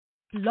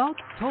Blog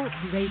Talk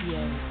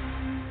Radio.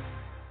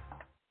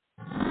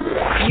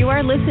 You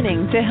are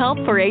listening to Help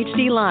for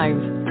HD Live,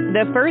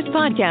 the first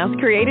podcast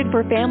created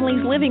for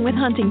families living with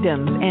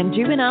Huntington's and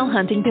juvenile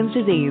Huntington's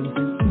disease.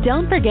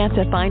 Don't forget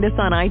to find us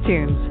on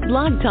iTunes,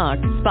 Blog Talk,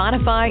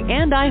 Spotify,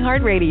 and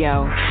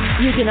iHeartRadio.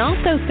 You can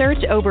also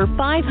search over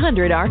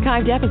 500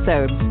 archived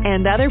episodes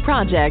and other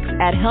projects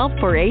at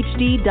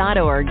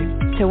help4hd.org.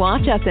 To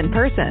watch us in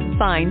person,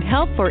 find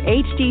Help for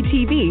HD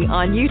TV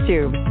on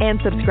YouTube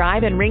and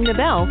subscribe and ring the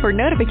bell for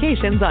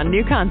notifications on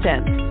new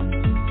content.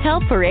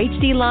 Help for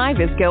HD Live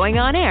is going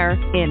on air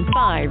in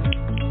 5,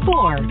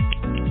 4,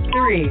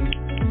 3,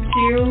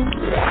 2.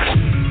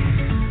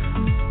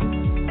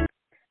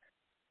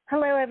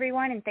 Hello,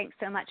 everyone, and thanks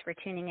so much for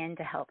tuning in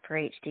to Help for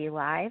HD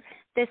Live.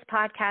 This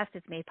podcast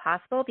is made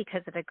possible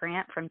because of a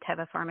grant from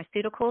Teva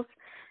Pharmaceuticals,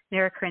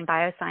 Neurocrine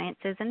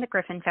Biosciences, and the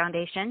Griffin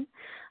Foundation.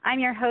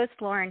 I'm your host,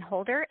 Lauren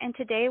Holder, and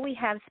today we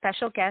have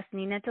special guest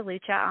Nina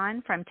DeLucia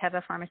on from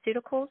Teva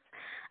Pharmaceuticals,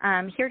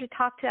 here to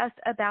talk to us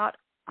about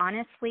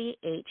Honestly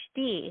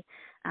HD.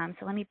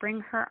 So let me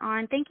bring her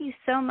on. Thank you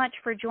so much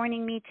for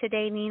joining me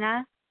today,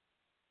 Nina.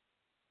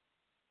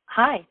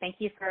 Hi, thank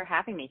you for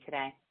having me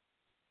today.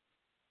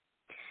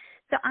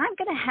 So I'm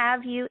going to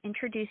have you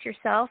introduce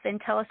yourself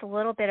and tell us a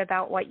little bit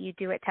about what you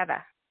do at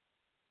Teva.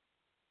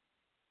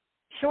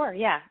 Sure,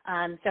 yeah.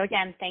 So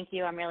again, thank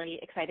you. I'm really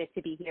excited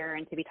to be here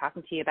and to be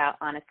talking to you about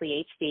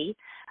Honestly HD.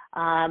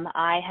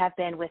 I have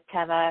been with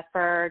Teva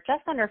for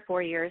just under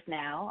 4 years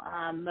now,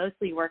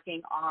 mostly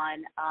working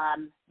on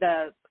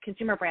the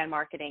consumer brand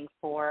marketing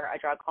for a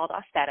drug called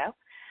Austedo.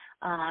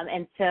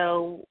 And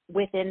so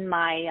within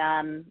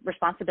my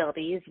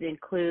responsibilities, it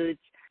includes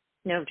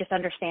just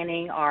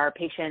understanding our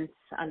patients,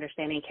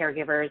 understanding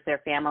caregivers, their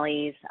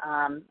families,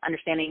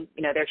 understanding,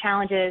 their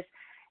challenges,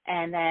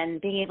 and then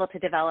being able to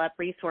develop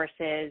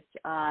resources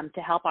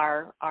to help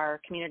our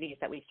communities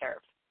that we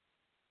serve.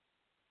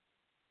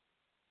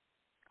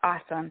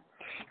 Awesome.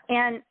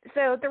 And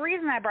so the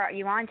reason I brought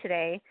you on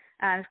today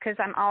is because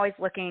I'm always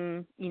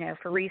looking,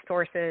 for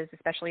resources,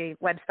 especially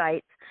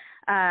websites,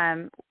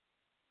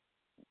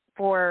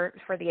 for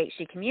the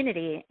HD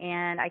community,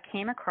 and I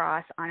came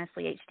across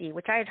Honestly HD,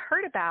 which I had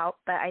heard about,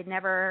 but I'd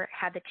never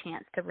had the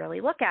chance to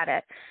really look at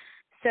it.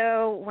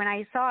 So when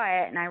I saw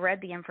it and I read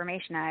the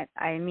information, I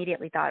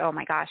immediately thought, oh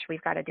my gosh,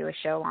 we've got to do a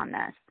show on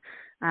this,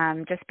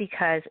 just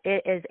because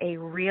it is a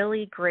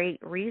really great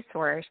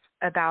resource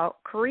about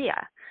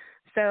chorea.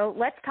 So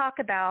let's talk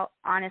about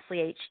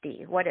Honestly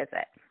HD. What is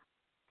it?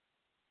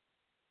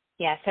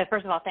 Yeah, so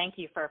first of all, thank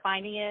you for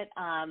finding it.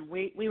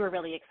 We were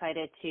really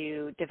excited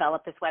to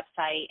develop this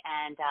website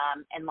and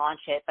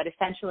launch it, but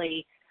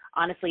essentially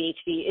Honestly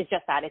HD is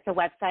just that. It's a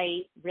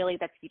website really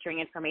that's featuring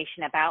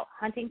information about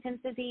Huntington's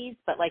disease,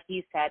 but like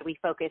you said, we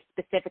focus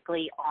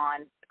specifically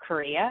on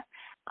chorea.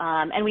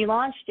 And we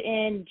launched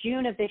in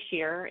June of this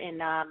year in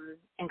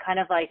kind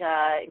of like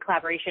in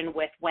collaboration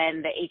with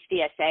when the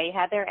HDSA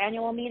had their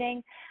annual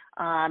meeting,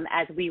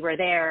 as we were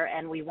there,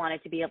 and we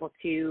wanted to be able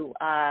to,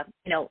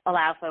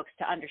 allow folks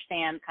to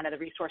understand kind of the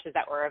resources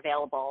that were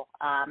available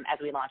as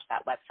we launched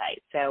that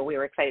website. So we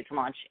were excited to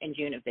launch in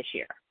June of this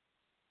year.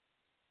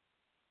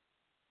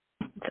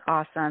 It's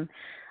awesome.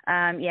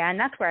 Yeah, and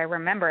that's where I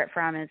remember it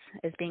from is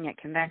being at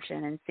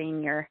convention and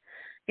seeing your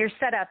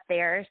setup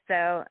there.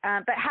 So,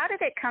 but how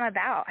did it come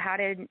about? How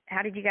did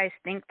you guys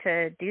think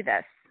to do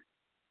this?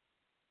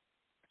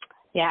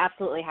 Yeah,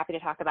 absolutely. Happy to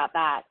talk about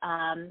that.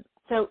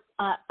 So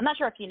I'm not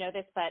sure if you know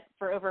this, but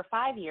for over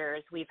 5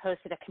 years, we've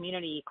hosted a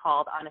community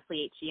called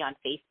Honestly HD on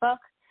Facebook.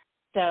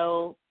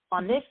 So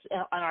on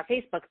our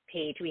Facebook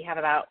page, we have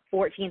about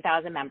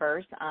 14,000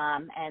 members,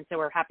 and so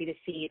we're happy to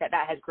see that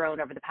has grown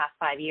over the past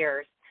 5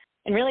 years.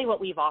 And really what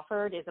we've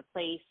offered is a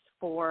place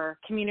for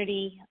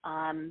community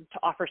to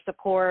offer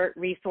support,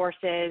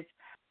 resources,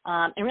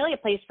 and really a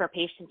place for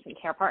patients and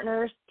care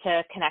partners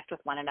to connect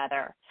with one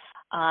another.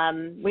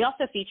 We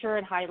also feature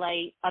and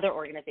highlight other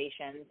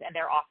organizations and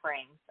their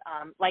offerings,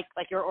 like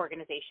your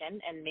organization,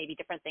 and maybe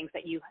different things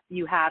that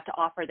you have to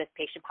offer this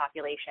patient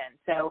population.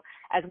 So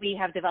as we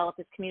have developed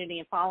this community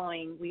and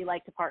following, we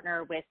like to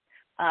partner with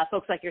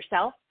folks like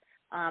yourself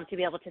to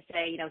be able to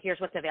say, here's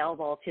what's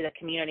available to the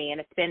community,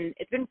 and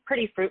it's been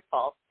pretty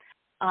fruitful.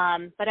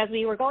 But as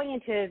we were going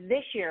into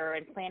this year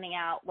and planning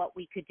out what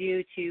we could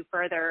do to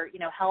further,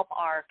 help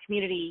our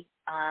community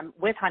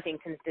with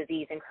Huntington's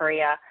disease and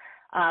chorea,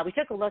 we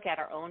took a look at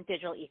our own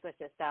digital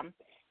ecosystem,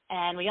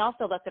 and we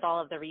also looked at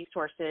all of the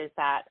resources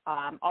that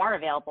are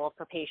available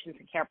for patients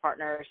and care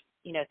partners,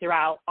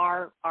 throughout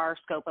our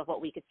scope of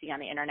what we could see on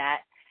the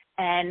internet.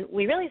 And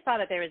we really saw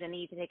that there was a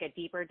need to take a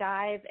deeper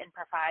dive and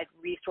provide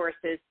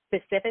resources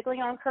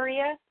specifically on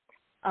chorea.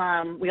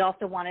 We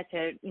also wanted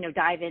to,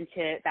 dive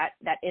into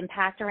that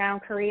impact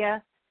around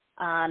chorea,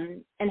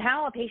 and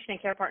how a patient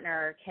and care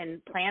partner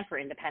can plan for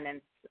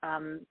independence,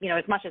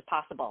 as much as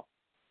possible.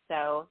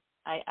 So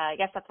I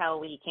guess that's how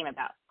we came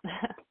about.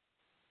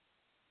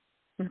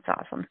 That's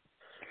awesome.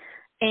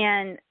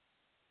 And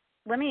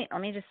let me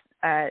just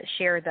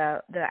share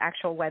the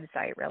actual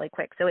website really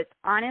quick. So it's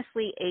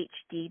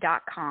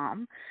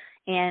honeslyhd.com,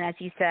 And as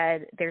you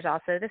said, there's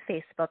also the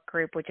Facebook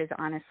group, which is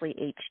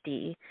Honestly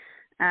HD.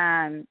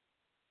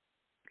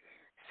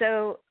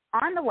 So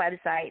on the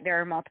website, there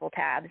are multiple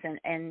tabs,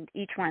 and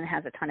each one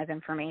has a ton of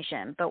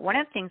information. But one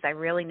of the things I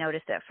really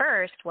noticed at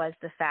first was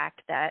the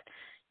fact that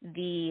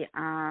the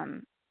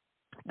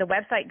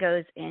website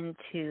goes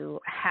into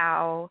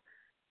how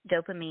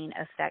dopamine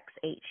affects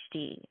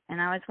HD. And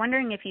I was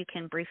wondering if you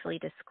can briefly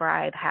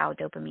describe how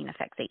dopamine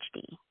affects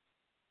HD.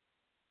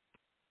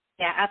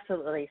 Yeah,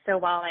 absolutely. So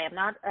while I am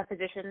not a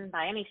physician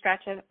by any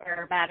stretch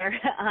or matter,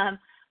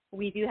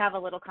 we do have a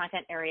little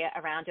content area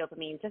around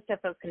dopamine just so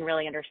folks can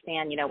really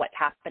understand, what's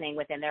happening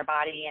within their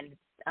body and,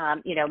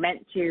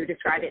 meant to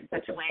describe it in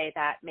such a way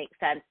that makes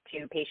sense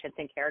to patients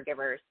and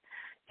caregivers.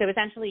 So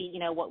essentially,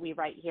 what we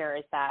write here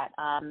is that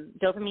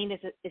dopamine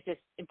is this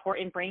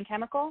important brain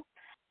chemical,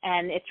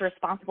 and it's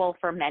responsible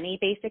for many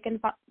basic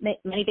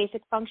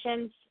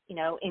functions,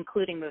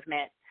 including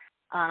movement.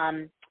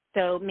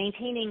 So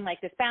maintaining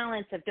this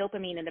balance of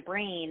dopamine in the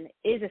brain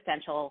is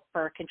essential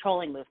for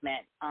controlling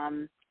movement.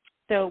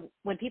 So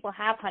when people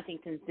have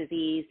Huntington's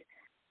disease,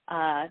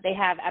 they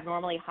have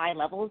abnormally high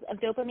levels of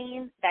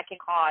dopamine that can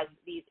cause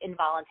these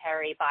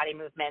involuntary body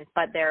movements,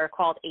 but they're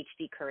called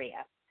HD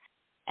chorea.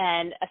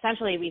 And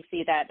essentially, we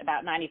see that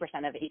about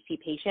 90% of HD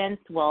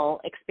patients will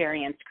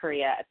experience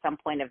chorea at some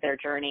point of their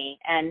journey.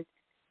 And,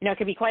 it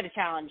can be quite a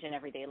challenge in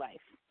everyday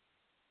life.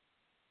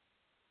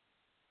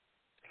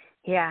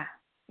 Yeah,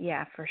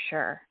 for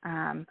sure.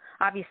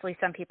 Obviously,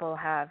 some people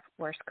have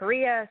worse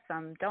chorea,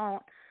 some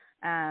don't.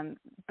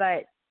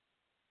 But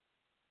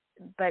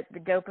the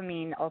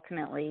dopamine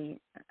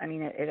ultimately,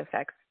 it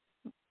affects,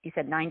 you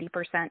said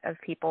 90% of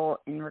people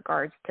in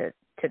regards to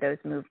those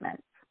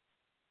movements.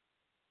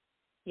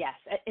 Yes,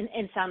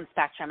 in some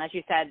spectrum. As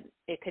you said,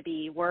 it could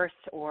be worse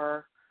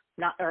or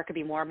not, or it could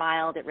be more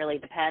mild. It really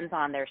depends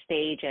on their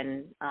stage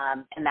and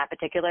that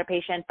particular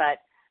patient, but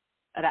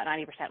about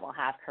 90% will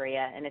have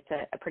chorea, and it's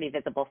a pretty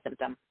visible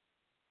symptom.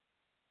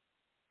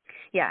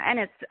 Yeah, and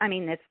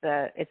it's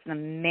the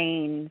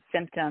main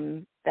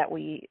symptom that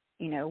we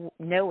know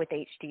with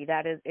HD.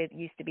 That is, it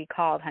used to be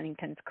called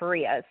Huntington's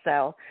chorea.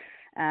 So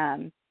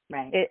right.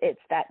 It's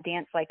that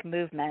dance-like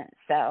movement.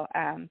 So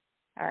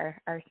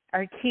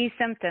our key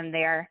symptom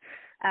there.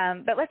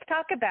 But let's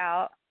talk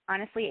about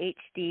Honestly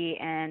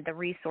HD and the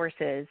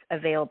resources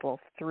available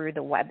through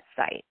the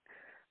website.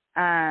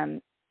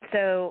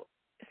 So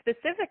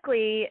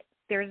specifically,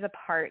 there's a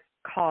part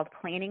called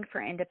Planning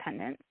for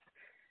Independence.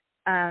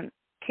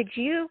 Could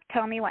you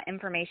tell me what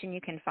information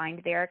you can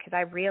find there? Because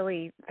I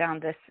really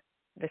found this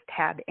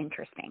tab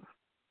interesting.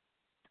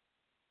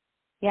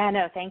 Yeah,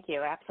 no, thank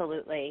you.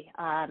 Absolutely.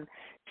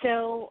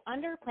 So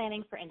under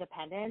Planning for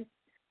Independence,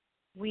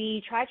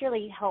 we try to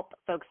really help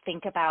folks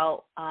think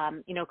about,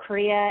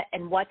 chorea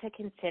and what to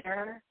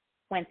consider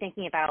when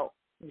thinking about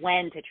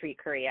when to treat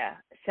chorea.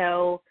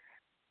 So,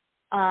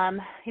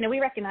 we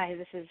recognize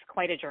this is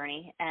quite a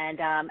journey, and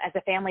as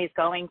the family is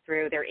going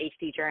through their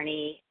HD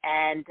journey,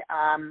 and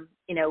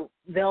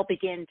they'll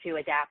begin to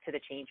adapt to the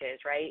changes,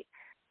 right?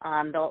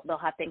 They'll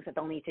have things that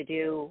they'll need to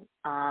do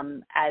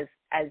as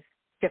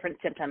different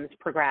symptoms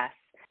progress.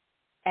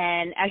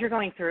 And as you're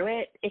going through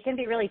it, it can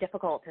be really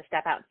difficult to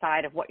step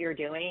outside of what you're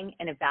doing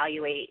and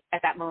evaluate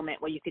at that moment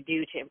what you could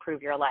do to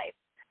improve your life.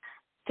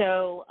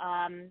 So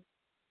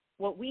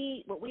what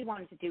we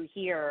wanted to do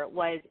here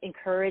was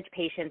encourage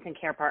patients and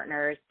care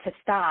partners to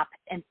stop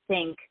and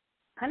think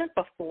kind of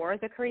before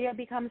the chorea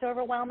becomes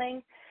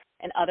overwhelming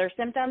and other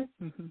symptoms,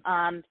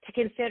 to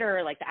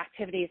consider the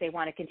activities they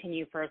want to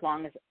continue for as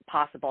long as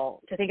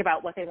possible, to think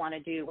about what they want to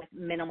do with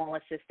minimal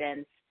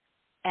assistance,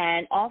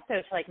 and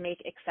also to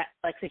make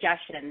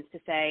suggestions to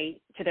say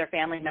to their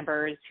family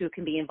members who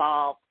can be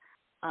involved,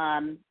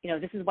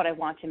 this is what I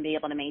want to be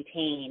able to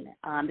maintain.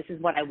 This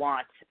is what I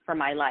want for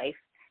my life.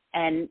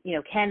 And,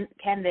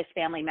 can this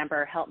family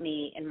member help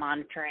me in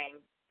monitoring,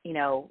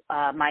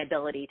 my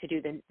ability to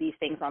do these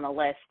things on the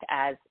list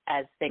as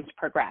things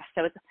progress.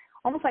 So it's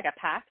almost like a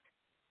pact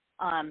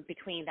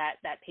between that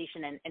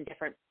patient and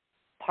different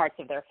parts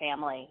of their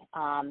family.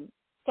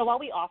 So while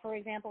we offer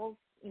examples,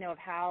 of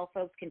how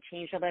folks can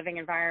change their living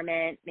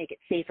environment, make it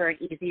safer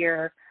and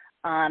easier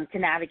to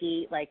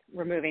navigate, like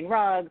removing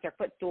rugs or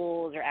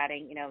footstools or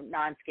adding,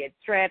 non-skid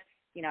strips.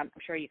 I'm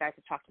sure you guys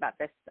have talked about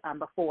this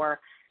before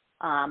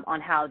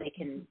on how they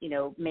can,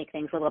 make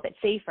things a little bit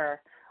safer.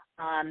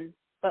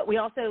 But we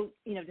also,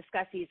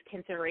 discuss these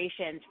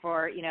considerations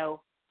for,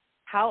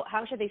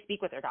 how should they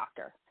speak with their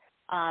doctor?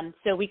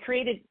 So we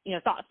created,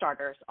 thought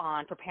starters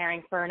on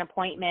preparing for an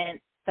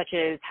appointment, such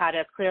as how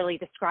to clearly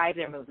describe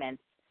their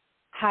movements,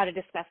 how to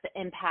discuss the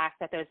impact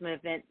that those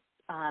movements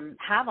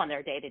have on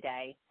their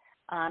day-to-day,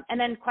 and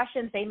then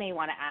questions they may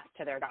want to ask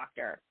to their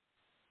doctor.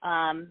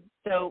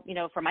 So,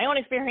 from my own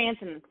experience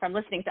and from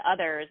listening to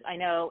others, I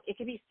know it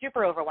can be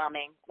super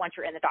overwhelming once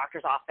you're in the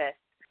doctor's office.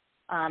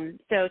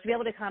 So to be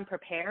able to come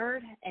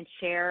prepared and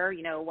share,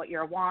 what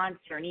your wants,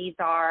 your needs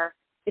are,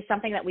 is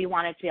something that we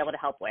wanted to be able to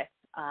help with.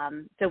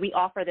 So we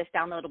offer this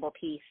downloadable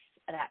piece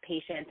that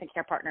patients and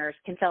care partners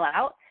can fill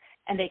out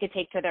and they could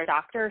take to their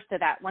doctor so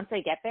that once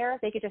they get there,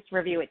 they could just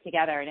review it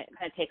together, and it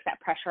kind of takes that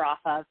pressure off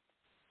of,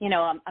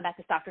 I'm at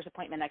this doctor's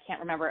appointment. I can't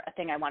remember a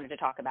thing I wanted to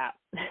talk about.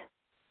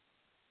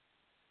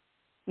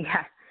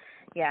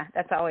 Yeah,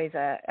 that's always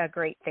a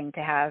great thing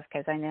to have,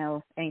 because I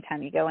know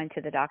anytime you go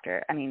into the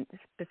doctor, I mean,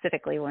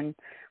 specifically when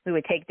we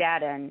would take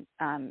data,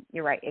 and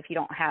you're right, if you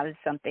don't have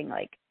something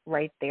like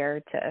right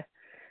there to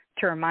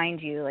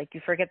remind you, like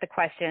you forget the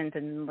questions,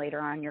 and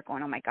later on you're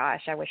going, oh my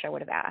gosh, I wish I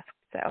would have asked.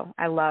 So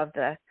I love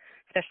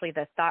especially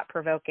the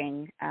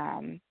thought-provoking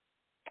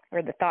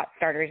or the thought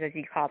starters, as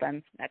you call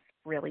them. That's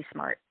really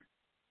smart.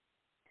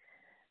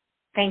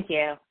 Thank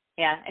you.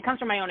 Yeah, it comes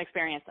from my own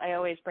experience. I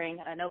always bring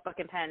a notebook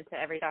and pen to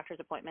every doctor's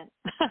appointment.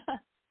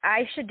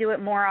 I should do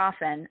it more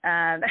often.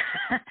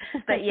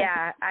 But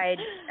yeah, I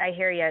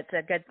hear you. It's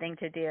a good thing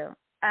to do.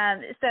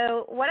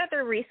 So what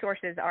other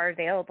resources are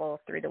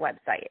available through the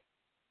website?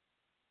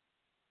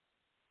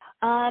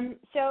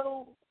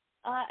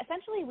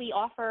 Essentially we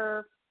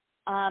offer,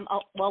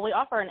 we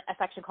offer a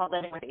section called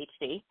Living with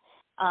HD.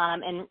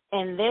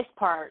 And this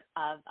part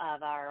of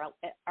our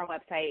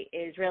website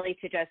is really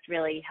to just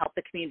really help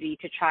the community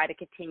to try to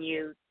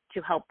continue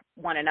to help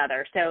one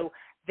another. So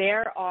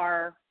there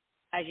are,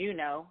 as you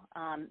know,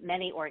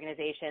 many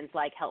organizations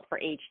like Help for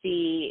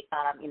HD,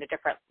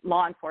 different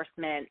law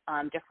enforcement,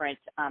 different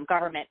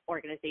government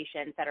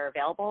organizations that are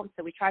available.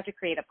 So we try to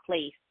create a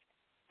place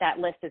that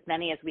lists as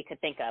many as we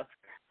could think of.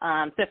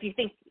 So if you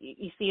think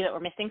you see that we're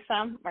missing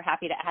some, we're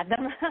happy to add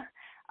them.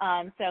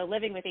 So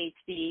Living with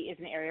HD is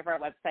an area of our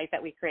website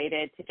that we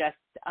created to just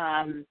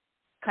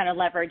kind of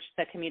leverage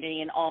the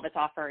community and all of its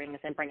offerings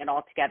and bring it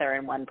all together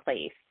in one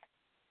place.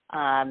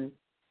 So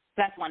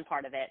that's one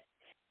part of it.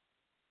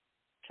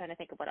 I'm trying to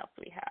think of what else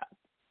we have.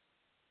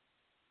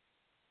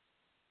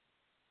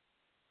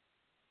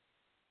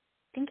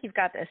 I think you've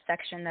got a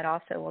section that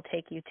also will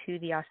take you to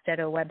the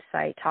Austedo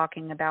website,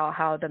 talking about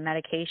how the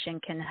medication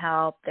can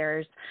help.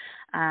 There's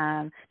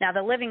now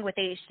the Living with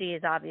HD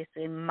is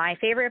obviously my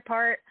favorite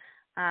part,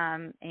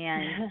 and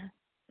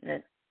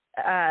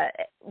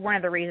one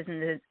of the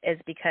reasons is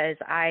because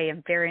I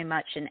am very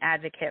much an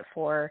advocate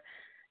for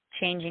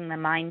changing the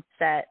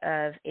mindset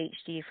of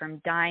HD from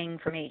dying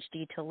from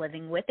HD to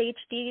living with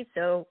HD.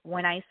 So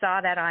when I saw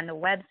that on the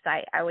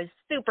website, I was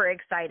super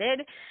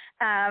excited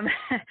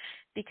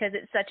because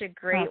it's such a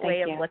great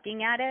way of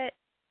looking at it.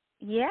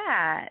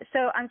 Yeah.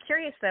 So I'm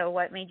curious, though,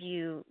 what made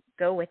you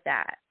go with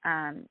that?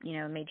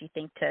 Made you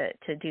think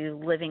to do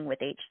Living with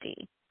HD?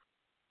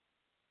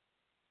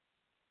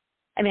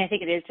 I mean, I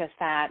think it is just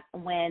that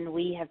when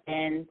we have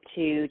been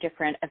to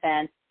different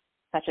events,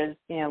 such as,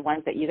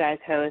 ones that you guys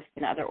host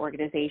and other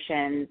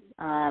organizations,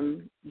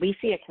 we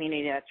see a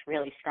community that's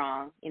really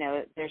strong.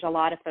 There's a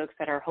lot of folks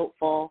that are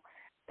hopeful,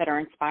 that are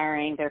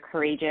inspiring, they're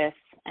courageous,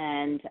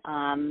 and,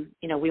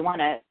 we want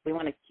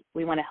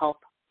to help,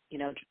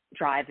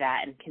 drive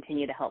that and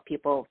continue to help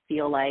people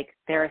feel like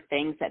there are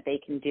things that they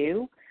can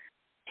do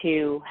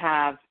to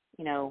have,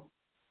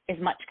 as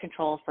much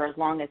control for as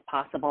long as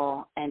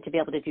possible, and to be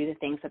able to do the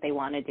things that they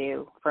want to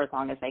do for as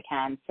long as they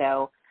can.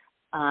 So,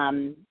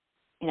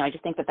 I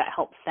just think that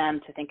helps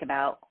them to think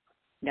about,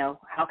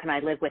 how can I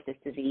live with this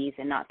disease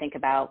and not think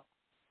about,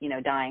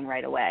 dying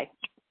right away,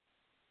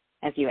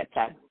 as you had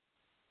said.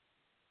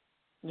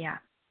 Yeah.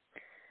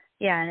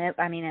 Yeah. And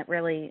it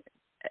really,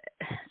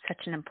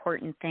 such an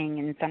important thing,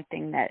 and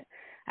something that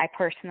I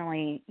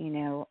personally,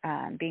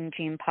 being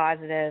gene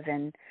positive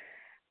and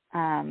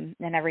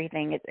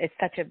everything, it's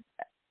such a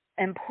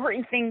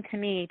important thing to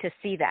me to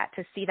see that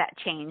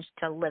change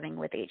to Living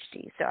with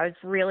HD. So I was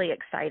really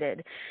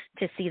excited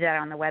to see that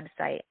on the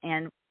website.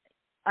 And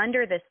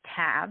under this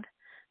tab,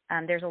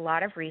 there's a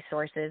lot of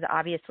resources.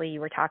 Obviously, you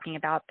were talking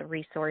about the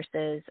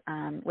resources,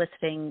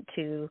 listening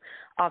to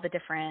all the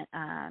different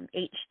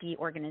HD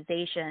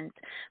organizations,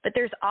 but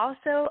there's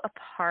also a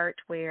part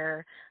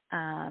where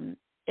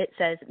it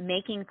says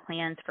making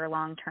plans for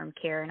long-term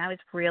care. And I was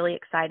really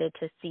excited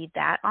to see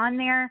that on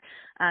there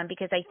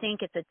because I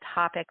think it's a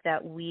topic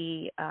that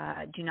we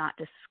do not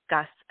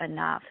discuss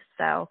enough.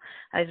 So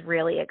I was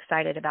really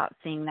excited about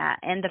seeing that.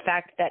 And the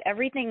fact that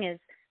everything is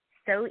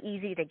so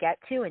easy to get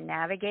to and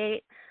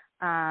navigate.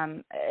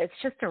 It's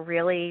just a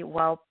really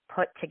well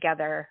put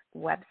together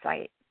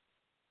website.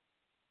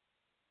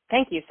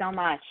 Thank you so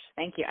much.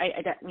 Thank you.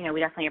 We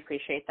definitely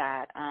appreciate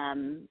that.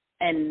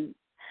 And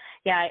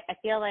yeah, I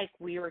feel like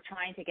we were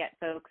trying to get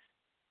folks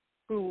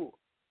who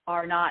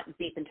are not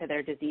deep into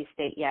their disease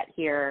state yet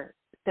here,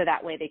 so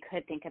that way they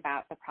could think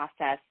about the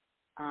process,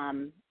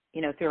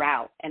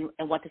 throughout, and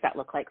what does that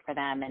look like for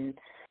them, and,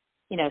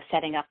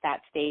 setting up that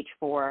stage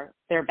for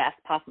their best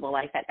possible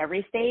life at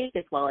every stage,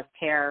 as well as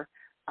care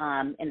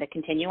in the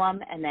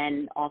continuum, and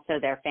then also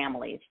their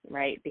families,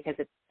 right? Because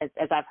it's,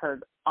 as I've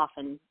heard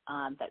often,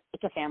 that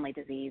it's a family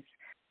disease,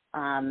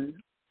 and,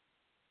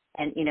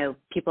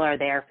 people are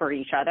there for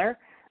each other.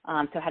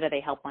 So how do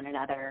they help one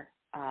another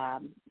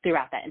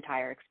throughout that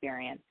entire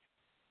experience?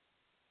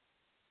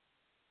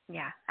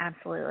 Yeah,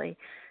 absolutely.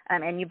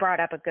 And you brought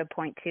up a good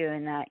point, too,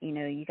 in that,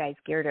 you guys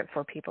geared it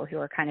for people who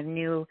are kind of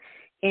new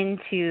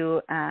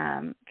into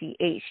the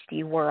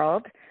HD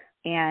world.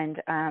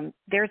 And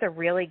there's a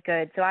really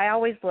good, so I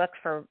always look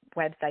for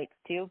websites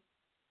too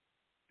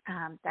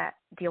that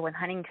deal with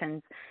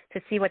Huntington's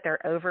to see what their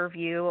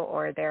overview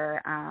or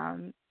their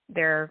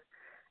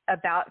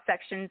about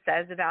section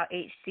says about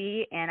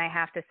HD. And I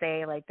have to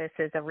say, like, this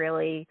is a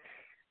really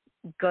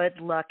good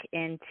look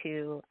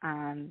into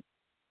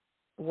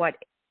what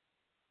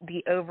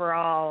the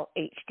overall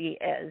HD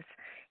is.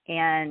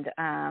 And,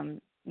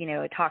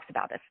 it talks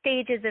about the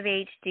stages of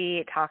HD.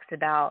 It talks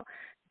about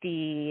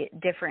the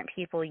different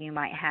people you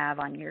might have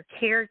on your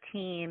care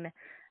team.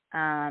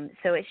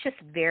 So it's just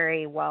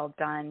very well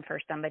done for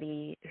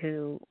somebody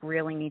who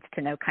really needs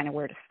to know kind of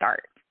where to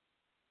start.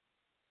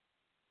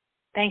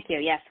 Thank you.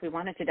 Yes, we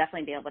wanted to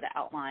definitely be able to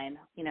outline,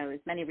 as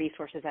many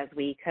resources as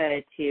we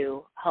could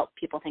to help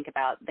people think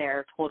about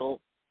their total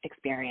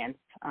experience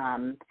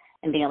and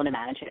being able to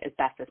manage it as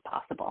best as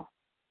possible.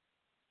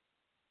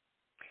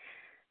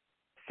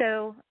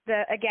 So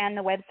the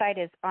website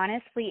is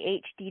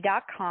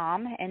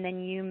honeslyhd.com, and then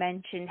you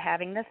mentioned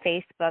having the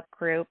Facebook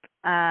group.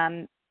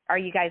 Are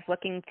you guys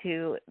looking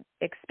to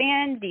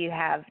expand? Do you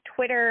have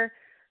Twitter?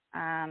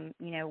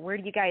 Where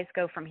do you guys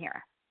go from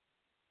here?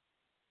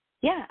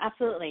 Yeah,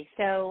 absolutely.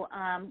 So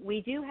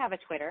we do have a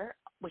Twitter,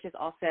 which is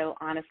also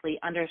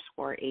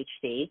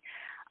honestly_HD.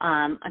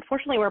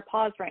 Unfortunately, we're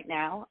paused right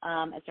now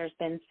as there's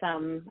been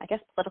some,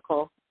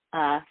 political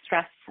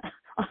stress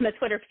on the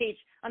Twitter page,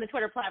 on the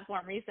Twitter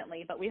platform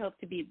recently, but we hope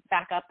to be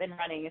back up and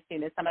running as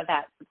soon as some of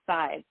that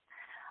subsides.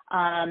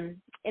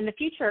 In the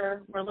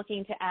future, we're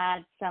looking to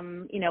add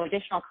some,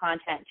 additional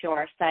content to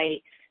our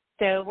site.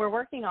 So we're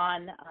working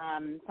on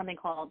something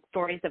called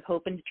Stories of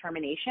Hope and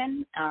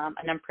Determination,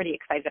 and I'm pretty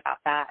excited about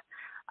that.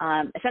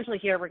 Essentially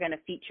here, we're going to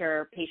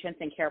feature patients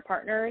and care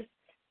partners,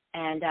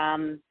 and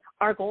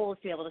our goal is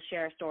to be able to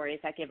share stories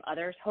that give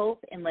others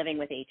hope in living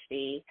with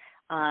HD,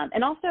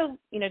 and also,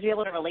 to be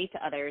able to relate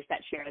to others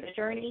that share the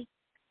journey.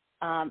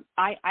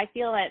 I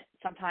feel that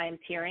sometimes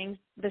hearing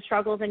the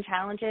struggles and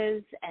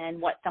challenges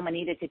and what someone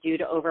needed to do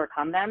to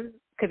overcome them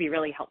could be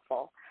really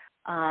helpful.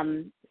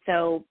 I've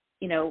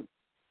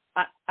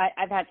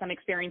had some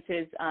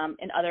experiences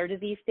in other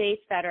disease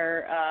states that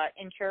are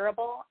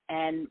incurable,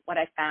 and what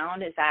I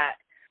found is that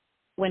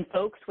when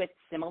folks with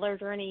similar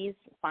journeys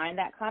find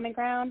that common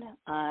ground,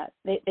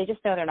 they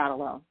just know they're not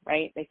alone,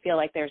 right? They feel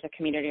like there's a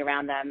community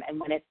around them, and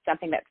when it's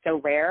something that's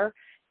so rare,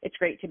 it's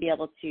great to be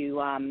able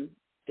to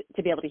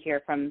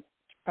hear from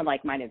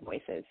like-minded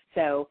voices.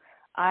 So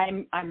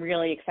I'm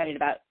really excited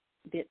about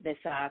this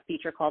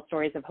feature called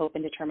Stories of Hope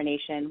and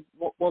Determination.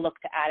 We'll look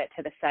to add it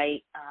to the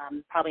site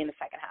probably in the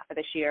second half of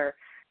this year,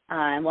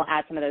 and we'll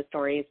add some of those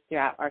stories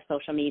throughout our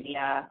social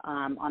media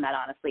on that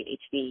Honestly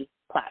HD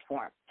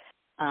platform.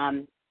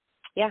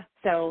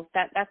 So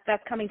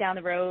that's coming down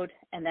the road.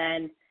 And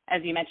then,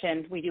 as you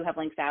mentioned, we do have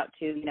links out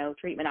to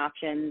treatment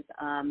options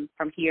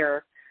from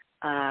here.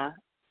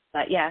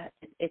 But yeah,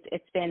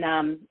 it's been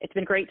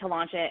great to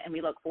launch it, and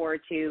we look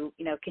forward to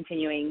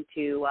continuing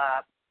to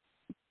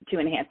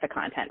enhance the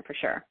content for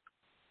sure.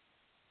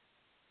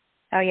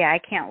 Oh yeah, I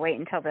can't wait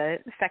until the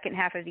second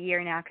half of the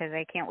year now, because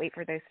I can't wait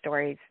for those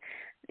stories.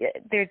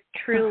 They're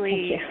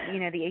truly,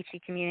 the HD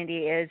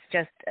community is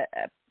just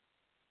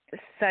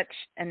such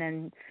an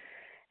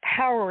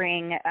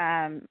empowering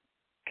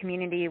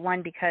community.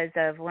 One, because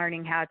of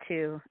learning how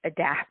to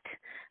adapt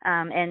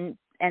and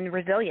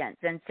resilience.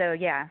 And so,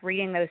 yeah,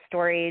 reading those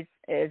stories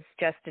is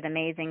just an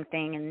amazing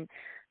thing.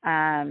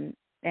 And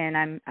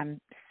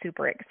I'm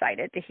super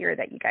excited to hear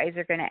that you guys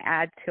are going to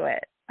add to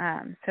it.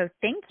 So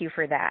thank you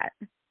for that.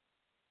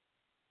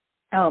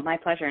 Oh, my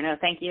pleasure. No,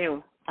 thank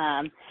you.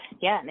 And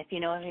if you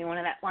know anyone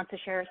that wants to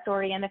share a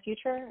story in the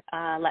future,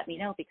 let me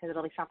know, because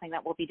it'll be something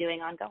that we'll be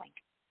doing ongoing.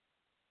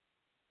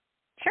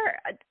 Sure.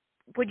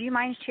 Would you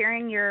mind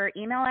sharing your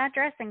email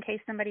address in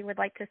case somebody would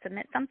like to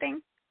submit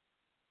something?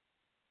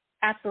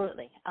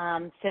 Absolutely.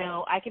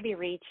 So I can be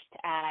reached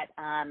at,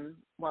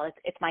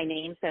 it's my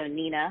name, so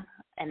Nina,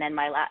 and then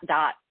my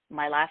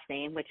last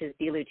name, which is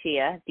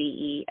DeLucia,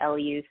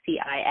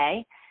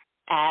 DeLucia,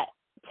 at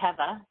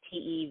Teva,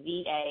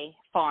 Teva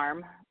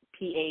Farm,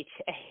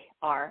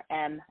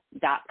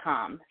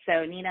 PHARM.com.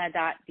 So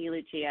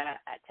Nina.DeLucia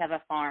at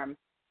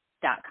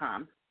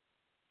TevaFarm.com.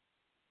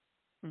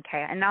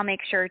 Okay, and I'll make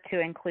sure to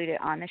include it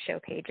on the show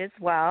page as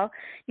well.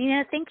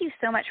 Nina, thank you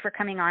so much for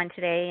coming on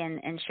today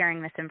and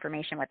sharing this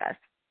information with us.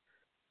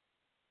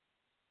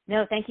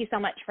 No, thank you so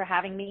much for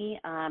having me.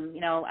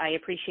 I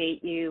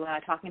appreciate you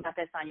talking about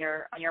this on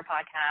your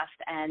podcast.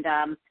 And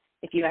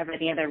if you have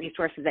any other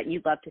resources that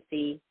you'd love to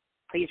see,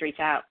 please reach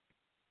out.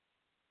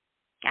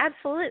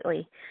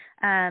 Absolutely.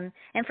 And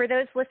for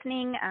those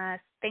listening,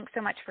 thanks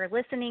so much for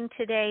listening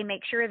today.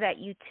 Make sure that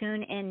you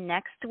tune in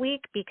next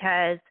week,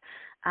 because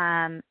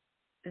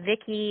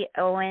Vicki,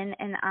 Owen,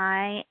 and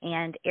I,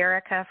 and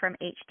Erica from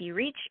HD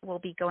Reach will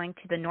be going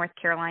to the North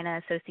Carolina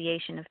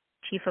Association of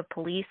Chief of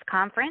Police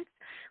Conference,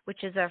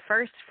 which is a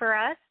first for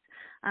us,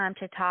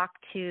 to talk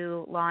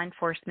to law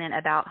enforcement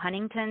about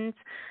Huntington's.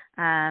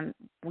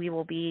 We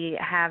will be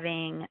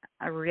having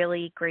a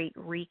really great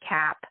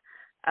recap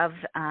of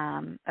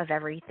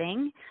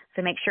everything.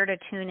 So make sure to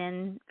tune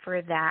in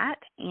for that.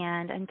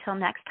 And until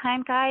next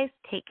time, guys,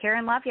 take care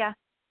and love ya.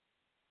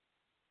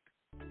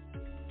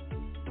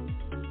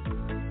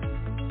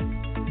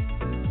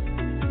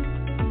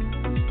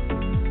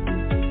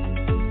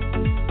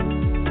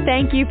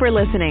 Thank you for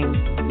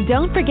listening.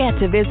 Don't forget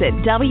to visit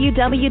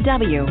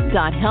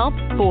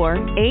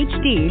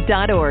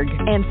www.help4hd.org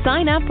and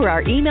sign up for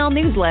our email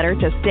newsletter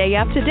to stay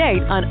up to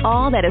date on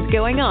all that is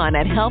going on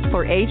at Help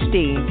for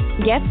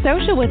HD. Get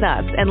social with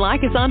us and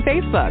like us on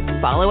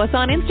Facebook, follow us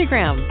on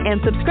Instagram,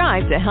 and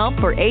subscribe to Help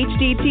for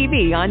HD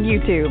TV on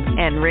YouTube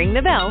and ring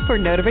the bell for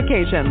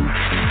notifications.